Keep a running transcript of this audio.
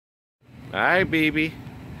Alright, BB.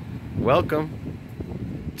 Welcome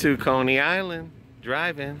to Coney Island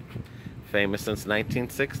Drive-In. Famous since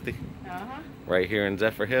 1960. Right here in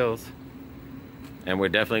Zephyrhills. And we're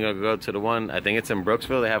definitely going to go to the one, I think it's in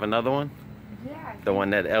Brooksville. They have another one. Yeah. The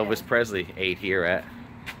one that Elvis Presley ate here at.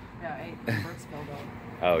 Yeah, ate in Brooksville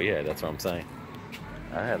though. Oh yeah, that's what I'm saying.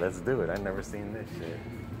 Alright, let's do it. I've never seen this shit.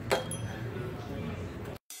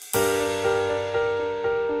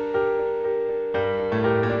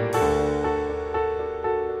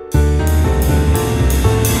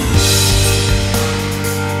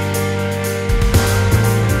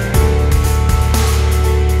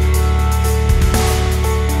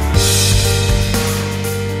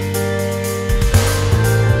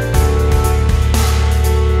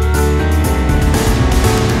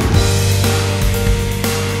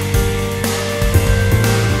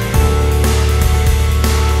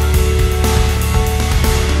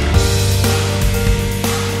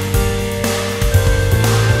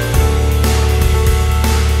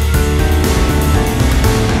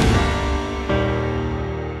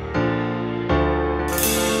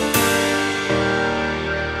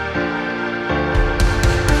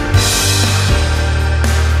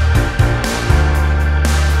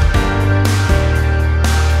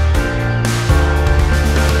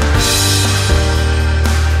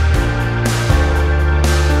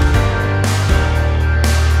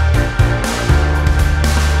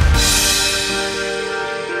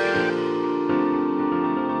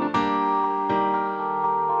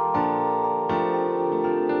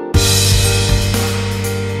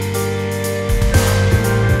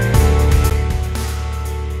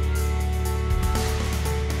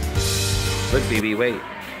 Look, BB, wait.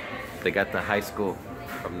 They got the high school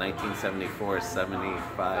from 1974,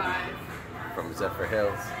 75 from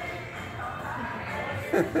Zephyrhills.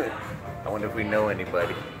 I wonder if we know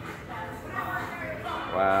anybody.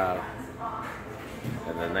 Wow.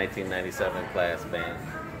 And the 1997 class band,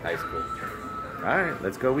 high school. All right,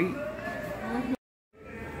 let's go eat.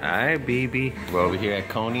 All right, BB. We're over here at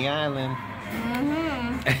Coney Island.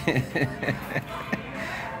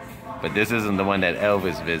 But this isn't the one that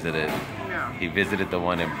Elvis visited. No. He visited the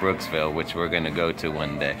one in Brooksville, which we're gonna go to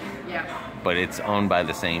one day. Yeah. But it's owned by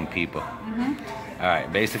the same people. All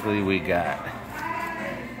right, basically we got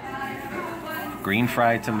green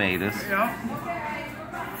fried tomatoes. Yeah.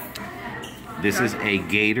 This is a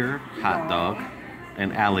gator hot dog,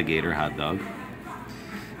 an alligator hot dog.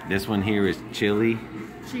 This one here is chili.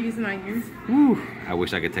 Cheese and onions. Woo. I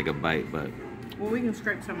wish I could take a bite, but Well, we can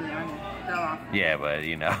scrape some of the onion off. yeah, but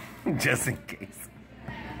you know, just in case.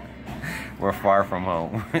 We're far from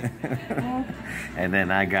home. And then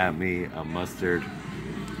I got me a mustard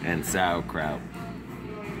and sauerkraut,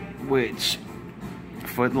 which,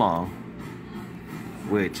 Footlong,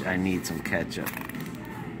 which I need some ketchup.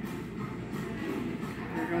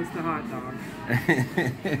 There goes the hot dog.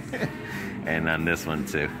 And on this one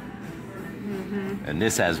too. And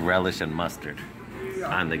this has relish and mustard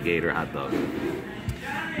on the gator hot dog.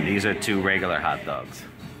 These are two regular hot dogs.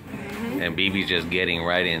 And BB's just getting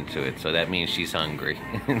right into it, so that means she's hungry.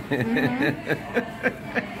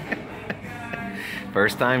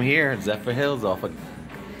 First time here at Zephyrhills off of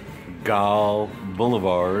Gall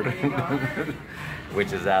Boulevard,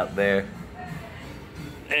 which is out there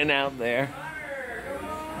and out there,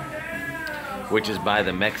 which is by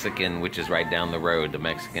the Mexican, which is right down the road, the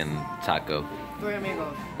Mexican taco. Three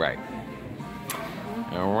amigos. Right.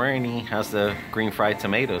 Alrighty, how's the green fried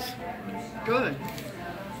tomatoes? Good.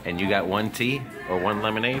 And you got one tea or one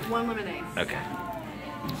lemonade? One lemonade. Okay.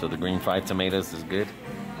 So the green fried tomatoes is good.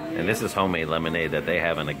 And this is homemade lemonade that they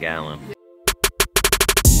have in a gallon.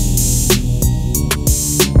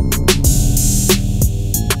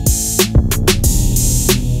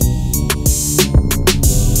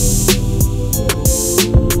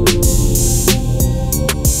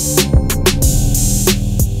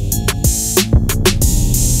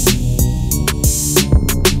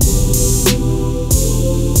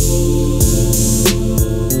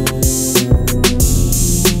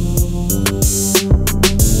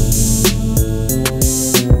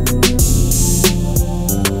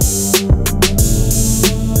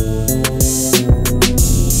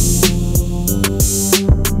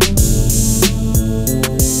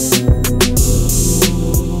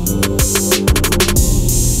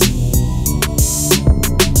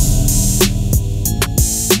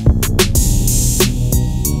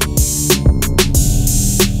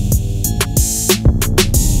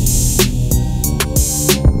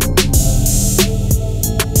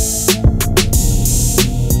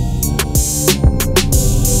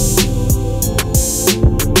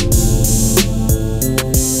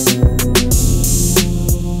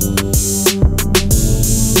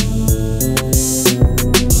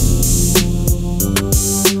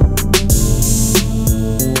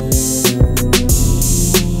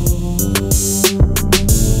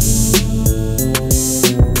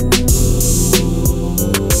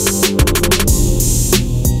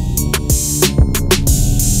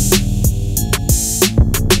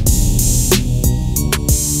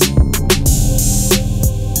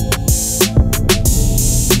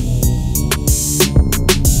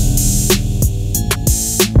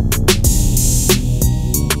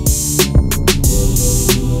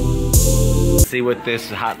 see what this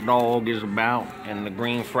hot dog is about and the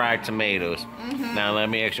green fried tomatoes. Now let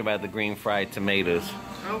me ask you about the green fried tomatoes.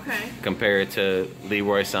 Okay. Compared to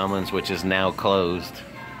Leroy Summons, which is now closed.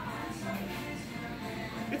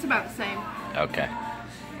 It's about the same. Okay.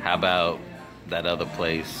 How about that other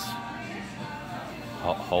place?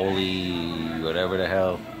 Holy, whatever the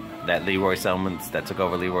hell. That Leroy Summons that took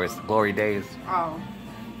over Leroy's Glory Days. Oh.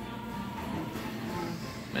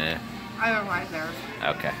 Eh. I don't like theirs.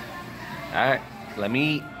 Okay. Alright, let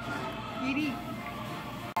me eat. Eat.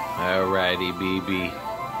 Alrighty, BB.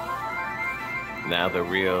 Now the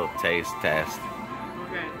real taste test.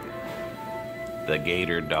 Okay. The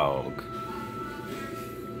Gator Dog.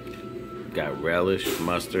 Got relish,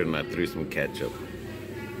 mustard, and I threw some ketchup.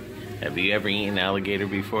 Have you ever eaten alligator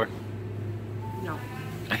before? No.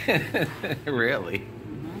 Really?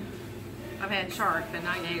 I've had shark, but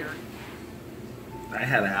not gator. I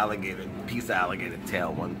had a piece of alligator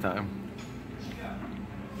tail one time.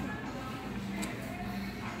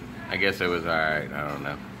 I guess it was alright, I don't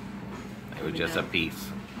know. It was just a piece.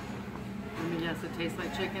 I mean, yes, it tastes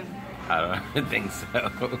like chicken. I don't think so.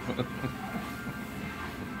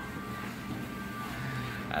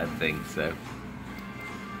 I think so.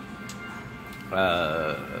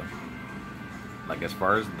 Like as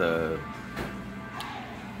far as the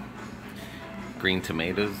green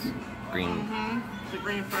tomatoes, The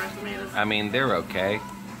green fried tomatoes. I mean, they're okay.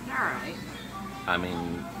 All right. I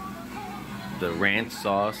mean, the ranch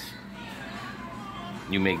sauce,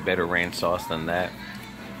 you make better ranch sauce than that.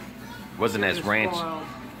 Wasn't as ranch. Spoiled.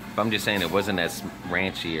 But I'm just saying it wasn't as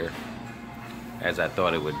ranchier as I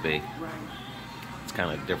thought it would be. Right. It's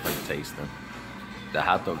kind of different tasting. The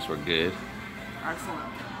hot dogs were good. Excellent.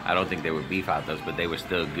 I don't think they were beef hot dogs, but they were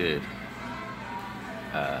still good.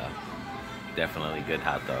 Definitely good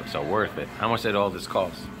hot dogs, so worth it. How much did all this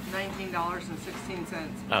cost? $19.16.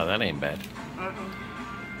 Oh, that ain't bad.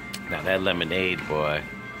 Now that lemonade, boy,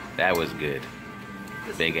 that was good.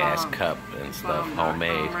 This Big is ass bomb. cup and stuff, Bomb.com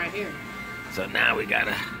homemade. right here. So now we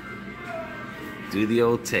gotta do the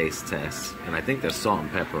old taste test, and I think there's salt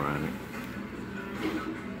and pepper on it.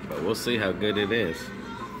 But we'll see how good it is.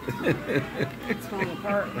 It's falling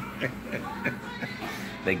apart.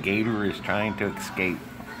 The gator is trying to escape.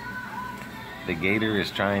 The gator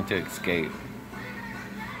is trying to escape.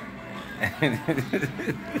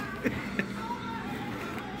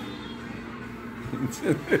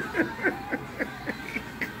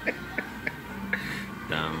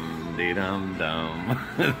 Dum de dum dum.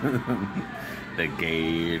 The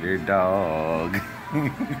Gator Dog.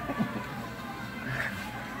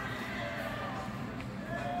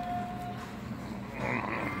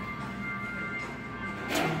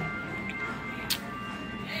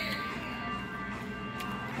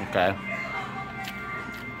 Okay.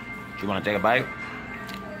 You want to take a bite?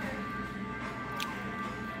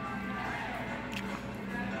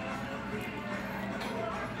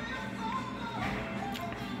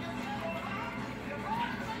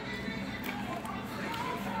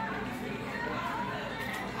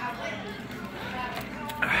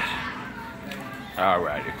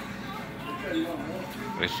 Alrighty.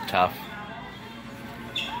 It's tough.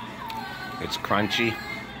 It's crunchy.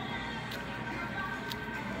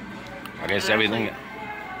 I guess everything.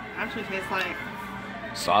 Actually tastes like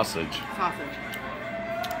Sausage. sausage.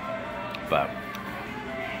 But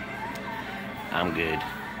I'm good.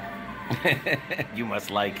 You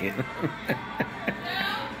must like it.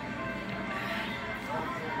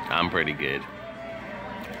 I'm pretty good.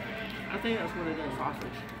 I think that's what it is, sausage.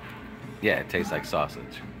 Yeah, it tastes like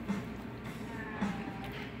sausage.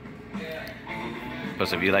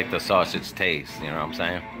 Plus, if you like the sausage taste, you know what I'm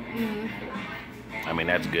saying? Mm-hmm. I mean,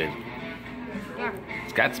 that's good. Yeah,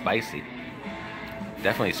 It's got spicy.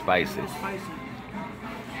 Definitely spicy. it's spicy.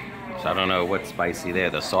 So I don't know what's spicy there,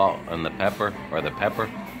 the salt and the pepper, or the pepper.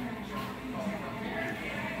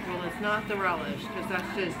 Well, it's not the relish, because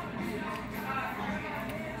that's just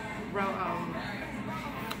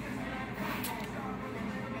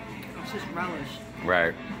it's just relish,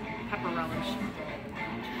 Right. pepper relish.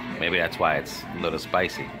 Maybe that's why it's a little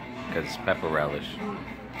spicy, because it's pepper relish.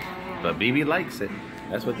 But BB likes it.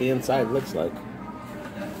 That's what the inside looks like.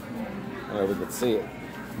 Or we could see it.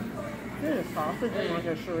 It's sausage and like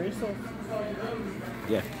a chorizo.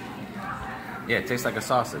 Yeah. Yeah, it tastes like a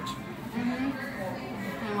sausage. Mm-hmm.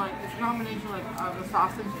 And like it's a combination of a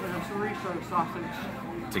sausage and a chorizo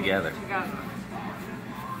sausage Together. Together.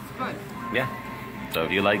 It's good. Yeah. So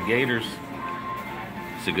if you like gators,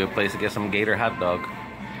 it's a good place to get some gator hot dog.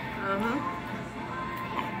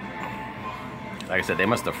 Like I said, they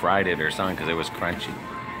must have fried it or something because it was crunchy.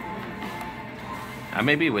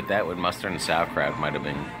 Maybe with that, with mustard and sauerkraut, might have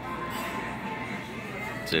been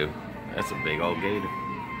too. That's a big old gator.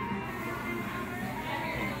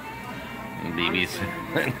 And BB's.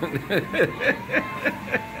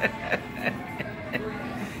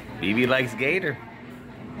 BB likes gator.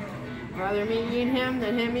 Rather me eat him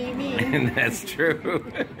than him eat me. And that's true.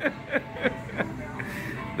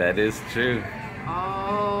 That is true.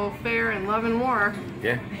 Oh, fair and love and war.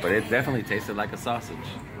 Yeah, but it definitely tasted like a sausage.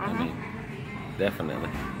 I mean, definitely.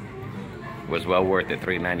 Was well worth it.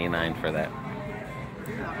 $3.99 for that.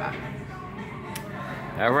 Not bad.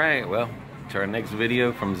 All right, well, to our next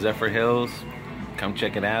video from Zephyrhills. Come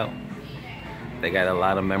check it out. They got a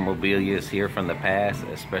lot of memorabilia here from the past,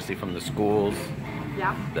 especially from the schools.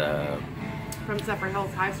 Yeah. From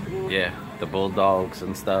Zephyrhills High School. Yeah, the Bulldogs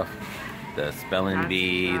and stuff. The spelling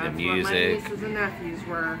bee, the music. What my nieces and nephews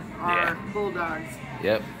are Bulldogs.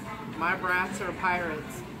 Yep. My brats are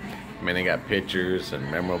Pirates. I mean, they got pictures and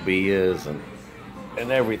memorabilia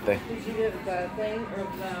and everything. Did you get the thing or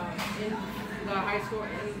in the high school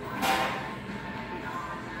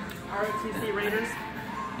ROTC Raiders?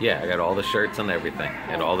 Yeah, I got all the shirts and everything,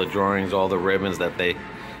 and all the drawings, all the ribbons that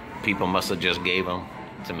people must have just gave them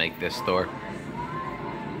to make this store.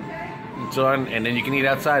 So, and then you can eat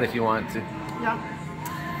outside if you want to. Yeah.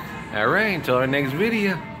 All right, until our next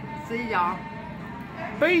video. See y'all.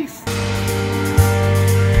 Peace.